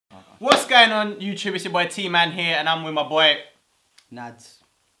going on YouTube? It's your boy TeeMan here, and I'm with my boy Nads.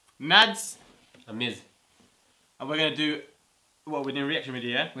 And Miz. And we're gonna do what? We're doing a reaction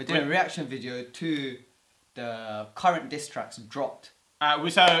video, yeah? We're doing a reaction video to the current diss tracks dropped.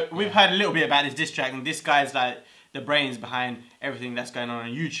 We've heard a little bit about this diss track, and this guy's like the brains behind everything that's going on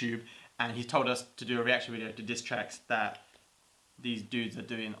YouTube, and he told us to do a reaction video to diss tracks that these dudes are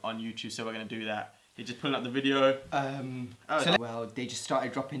doing on YouTube, so we're gonna do that. He's just pulling up the video. Well, they just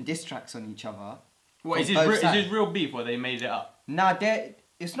started dropping diss tracks on each other. What is this real beef, or they made it up? Nah,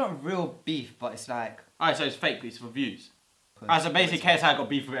 it's not real beef, but it's like. Alright, so it's fake. It's for views. Alright, so basically KSI got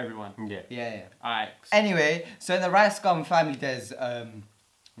beef with everyone. Yeah. Alright. Anyway, so in the Ricegum family, there's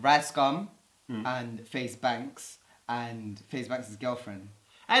Ricegum and FaZe Banks and FaZe Banks' girlfriend.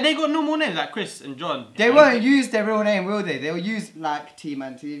 And they got normal names like Chris and John. They won't use their real name, will they? They'll use like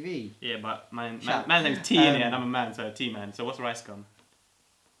TeeManTV. Yeah, but man's name's T in it, and I'm a man, so TeeMan. So what's Ricegum?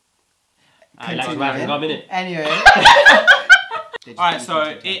 I like Ricegum, innit? Anyway. Alright,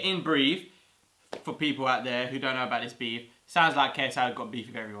 so in brief, for people out there who don't know about this beef, sounds like KSI got beef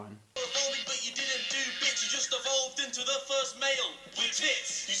with everyone. But you didn't do bitch, you just evolved into the first male with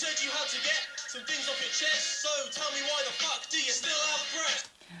tits. You said you had to get some things off your chest, so tell me why the fuck do you still have breath?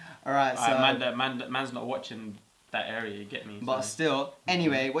 Alright, so... man's not watching that area, you get me? But still,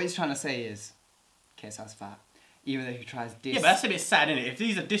 anyway, what he's trying to say is, KSI's fat. Even though he tries diss... Yeah, but that's a bit sad, innit? If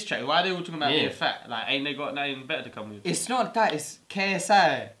these are diss tracks, why are they all talking about being fat? Like, ain't they got nothing better to come with? It's not that, it's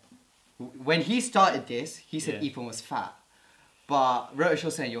KSI. When he started this, he said Ethan was fat. But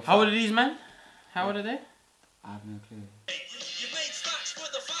Rotoshow saying you're fat. How old are these, man? How old are they? I have no clue. You made facts,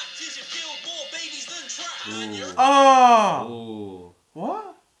 but the fact is you killed more babies than trash. Oh! What?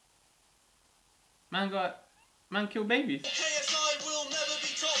 Man killed babies. KSI will never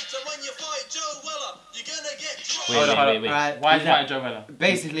be topped, and when you fight Joe Weller, you're gonna get dropped. Wait. Right, why is that Joe Weller?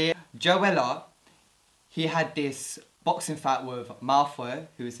 Basically, Joe Weller, he had this boxing fight with Malfoy,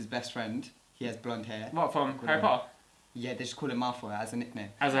 who is his best friend. He has blonde hair. What, from Harry Potter? Yeah, they just call him Malfoy as a nickname.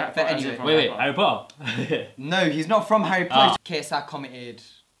 Wait, Harry Potter? No, he's not from Harry Potter. KSI commented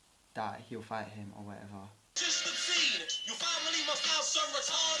that he'll fight him or whatever. Just obscene. Your family must have some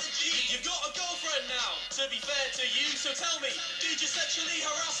retarded genes. You've got a girlfriend now. To be fair to you, so tell me, did you sexually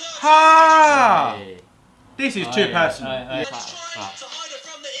harass her? Ha! This is too personal. Let's try to hide her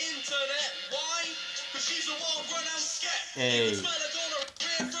from the internet. Why? Because she's a wild run and scat.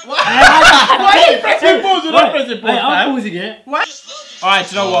 Why are you pressing pause and not pressing pause, I'm pausing it. What? Alright,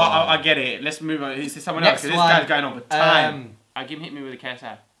 do you know what? I get it. Let's move on. This is someone else, because this guy's going on for time. Hit me with a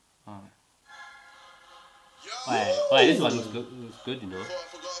KSI. Wait, this one looks good, you know.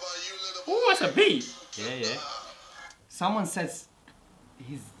 Ooh, that's a beat. Yeah. Someone says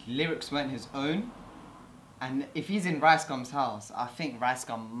his lyrics weren't his own. And if he's in Ricegum's house, I think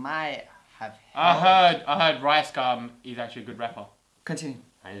Ricegum might have helped. I heard Ricegum is actually a good rapper. Continue.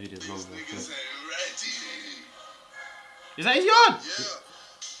 Is that his yard?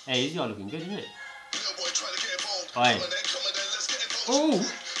 Hey, his yard looking good, isn't it? Ooh.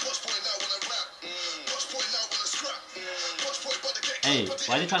 Hey,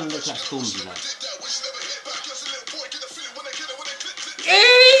 why are they trying to look like Stormzy like?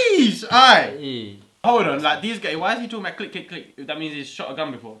 Eesh! Alright. Hey. Hold on, like these guys, why is he talking about click, click, click? That means he's shot a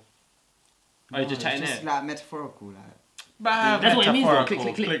gun before. No, Or he's just chatting it's just here. like metaphorical, like. That's what it means, metaphorical.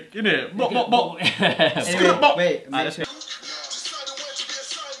 click, click, click. Innit? Bop, bop, bop. Anyway, wait, make sure.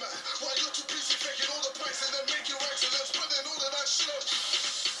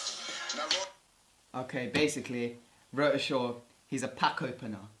 Okay, basically, Rotoshow, he's a pack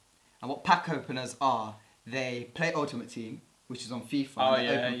opener. And what pack openers are, they play Ultimate Team, which is on FIFA, and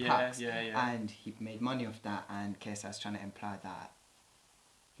they open packs, and he made money off that, and KSI's trying to imply that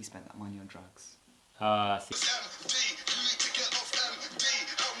he spent that money on drugs.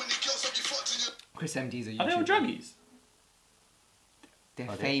 Chris MD's a YouTuber. Are they all druggies? They're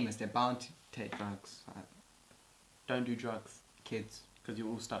famous, they're bound to take drugs. Like, don't do drugs. Kids. Because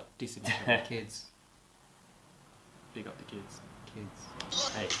you'll all start dissing each other. Kids. Big up the kids. Kids.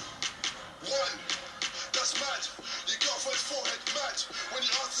 Hey.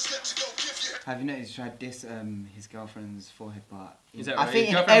 Have you noticed he tried diss his girlfriend's forehead, but I think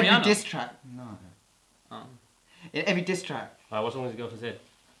in every diss track, in every diss track, What's wrong with his girlfriend's head?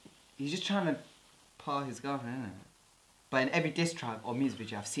 he's just trying to par his girlfriend, isn't it? But in every diss track or music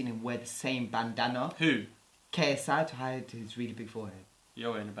video, I've seen him wear the same bandana. Who? KSI to hide his really big forehead.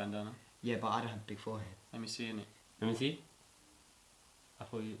 You're wearing a bandana. Yeah, but I don't have a big forehead. Let me see in it. Let me see.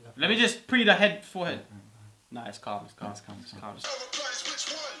 Let me just pre the head forehead. Nah, it's calm. It's calm. It's calm. It's calm.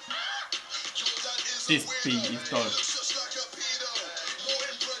 This beat is dope.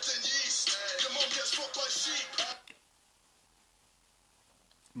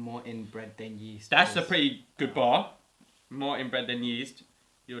 More inbred than yeast. That's a pretty good bar. More inbred than yeast.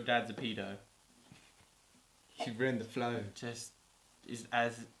 Your dad's a pedo. He ruined the flow. Just is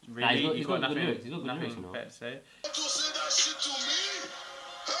as really. Nah, You've got good nothing, lyrics. He's got good lyrics, you know. better to say.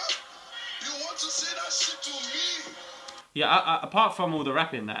 Yeah, apart from all the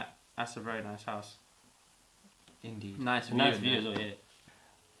rapping, that's a very nice house. Indeed. Nice view. Nice view as well, yeah.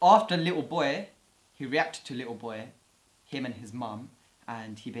 After Little Boy, he reacted to Little Boy, him and his mum,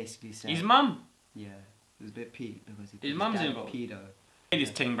 and he basically said... His mum? Yeah, it was a bit peak because his mum's involved. Pedo. This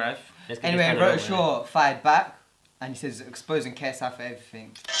ting, bruv. Anyway, Ricegum fired back, and he says exposing KSI for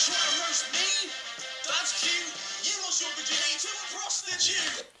everything.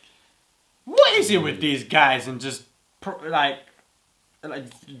 What is it with these guys and just like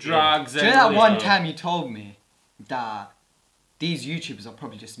drugs? Do you know that one time you told me that these YouTubers are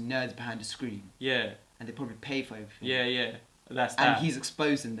probably just nerds behind the screen? Yeah. And they probably pay for everything. Yeah, yeah. That's that. And he's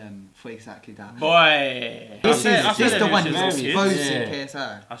exposing them for exactly that. Boy! This is the one who's exposing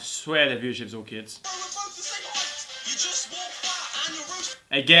KSI. I swear the viewership's all kids.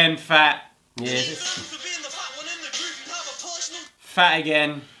 Again, fat. Yeah. Fat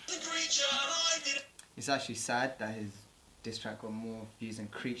again. It's actually sad that his diss track got more views than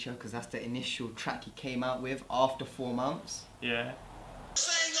Creature because that's the initial track he came out with after 4 months. Yeah.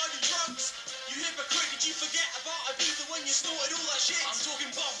 Saying I do drugs. You hypocrite, did you forget about Ibiza when you snorted all that shit? I'm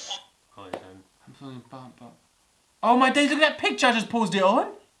talking bump. Oh, yeah. I'm talking bump. Oh my days, look at that picture I just paused it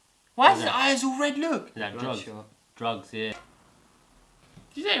on. Why is his eyes all red, look? Is that drugs? Drugs, yeah.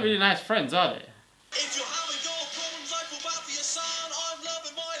 These ain't really nice friends, are they? If you're having your problems, I feel bad for your son. I'm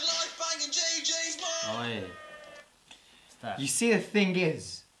loving my life, banging JJ's mom. Oh, yeah. That. You see, the thing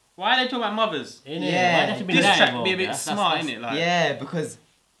is... Why are they talking about mothers? Yeah. This track be a bit smart, innit? Like. Yeah, because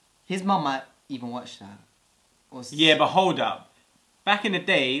his mum might even watch that. Yeah, but hold up. Back in the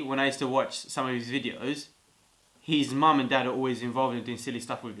day, when I used to watch some of his videos, his mum and dad are always involved in doing silly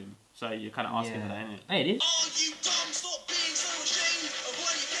stuff with him. So you're kind of asking for that, innit? Hey, it is. Are you dumb? Stop being so ashamed of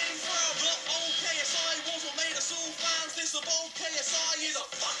where you came from. But old KSI was what made us all fans. This of old KSI is a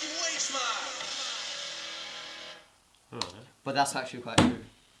fucking waste man. But that's actually quite true.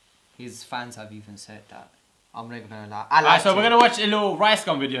 His fans have even said that. I'm not even gonna lie. I Alright, so we're gonna watch a little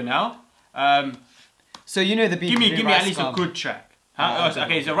Ricegum video now. So you know the beef. Give me at least a good track. Huh?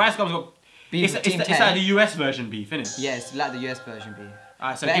 Okay, so Ricegum's got. Beef It's like the US version beef, isn't it? Yeah, it's like the US version beef.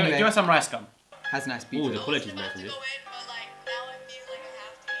 Alright, so give us some Ricegum. Has nice beef. Oh, the quality's nice in this.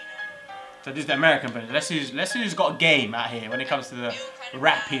 So this is the American version. Let's see who's got a game out here when it comes to the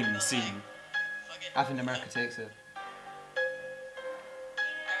rapping scene. I think America takes it.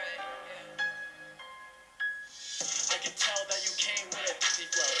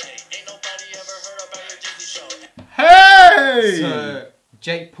 Hey! So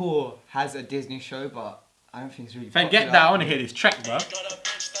Jake Paul has a Disney show, but I don't think it's really. Fan, get that! I want to hear this track, bro.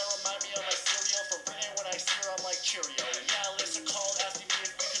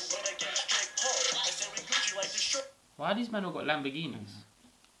 Why these men all got Lamborghinis?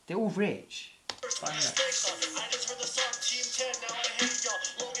 They're all rich.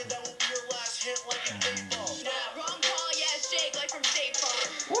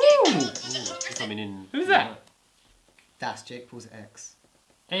 Coming in. Who's that? That's Jake Paul's ex.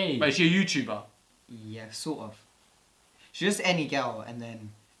 Hey. But is she a YouTuber? Yeah, sort of. She's just any girl, and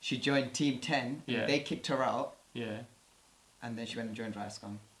then she joined Team 10. Yeah. They kicked her out. Yeah. And then she went and joined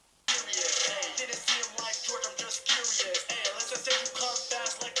Ricegum.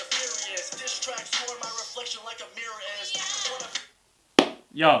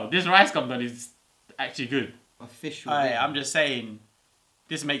 Yo, this Ricegum done is actually good. Official. I'm just saying,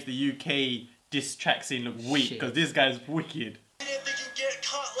 this makes the UK diss track scene look weak because this guy's wicked.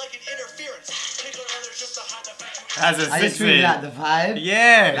 Has a I just really like the vibe.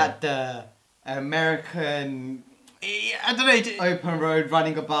 Yeah. Like the American. I don't know. Open road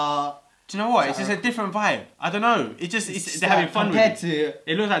running about. Do you know what? It's just a different vibe. I don't know. They're having fun with it.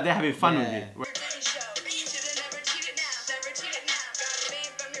 It looks like they're having fun with it.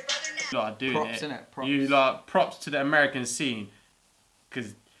 You lot are doing props, it. Innit? Props. You lot, props to the American scene,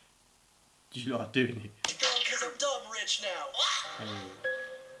 because you lot are doing it. Because I'm dumb rich now.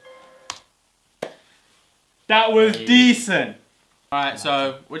 That was decent. All right,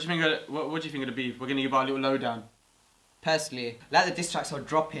 so what do you think? What do you think of the beef? We're gonna give our little lowdown. Personally, like the diss tracks are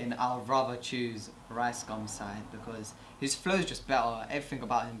dropping, I'll rather choose Ricegum's side because his flow's just better. Everything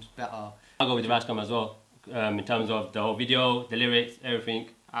about him's better. I'll go with Ricegum as well. In terms of the whole video, the lyrics, everything.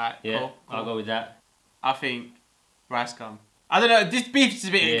 Alright, yeah, cool. I'll go with that. I think Ricegum. I don't know, this beef is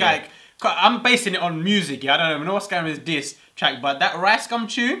a bit like I'm basing it on music, yeah. I don't even know what's going on with this track, but that Ricegum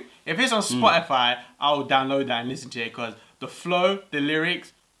tune, if it's on Spotify, I'll download that and listen to it because the flow, the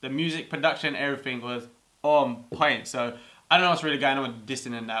lyrics, the music production, everything was on point. So I don't know what's really going on with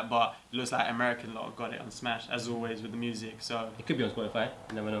dissing and that, but it looks like American lot got it on Smash as always with the music. So it could be on Spotify.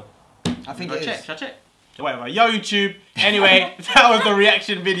 You never know. I think it is. Should I check? Whatever. Yo, YouTube. Anyway, that was the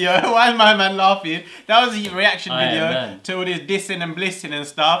reaction video. Why is my man laughing? That was the reaction video to all this dissing and blissing and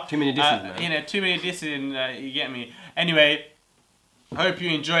stuff. Too many disses, man. You know, too many dissing. You get me. Anyway, hope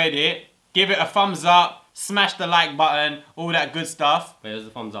you enjoyed it. Give it a thumbs up. Smash the like button. All that good stuff. Wait, there's a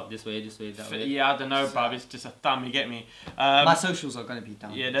thumbs up this way, that way. Yeah, I don't know, bruv. It's just a thumb. You get me. My socials are gonna be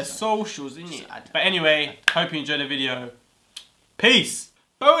down. Yeah, there's socials, isn't it? But anyway, hope you enjoyed the video. Peace.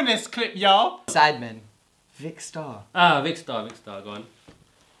 Bonus clip, y'all. Sideman. Vikkstar. Ah, Vikkstar, go on.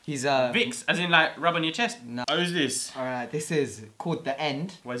 He's Vicks, as in like rub on your chest? No. Oh, who's this? Alright, this is called The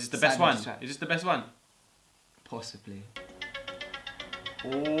End. Well, is this the best one? Is this the best one? Possibly. Oh.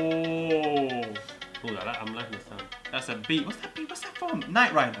 Oh, I'm liking this sound. That's a beat. What's that beat? What's that from?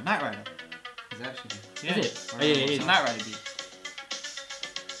 Knight Rider. Is it actually? Yeah. Is it? Oh, yeah, it's a Knight Rider beat.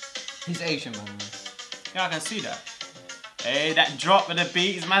 He's Asian, by the way. Yeah, I can see that. Hey, that drop of the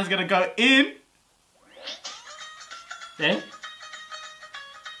beat. This man's gonna go in. Then?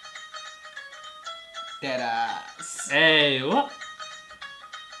 Deadass. Hey, what?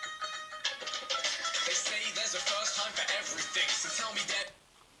 They say there's a first time for everything, so tell me,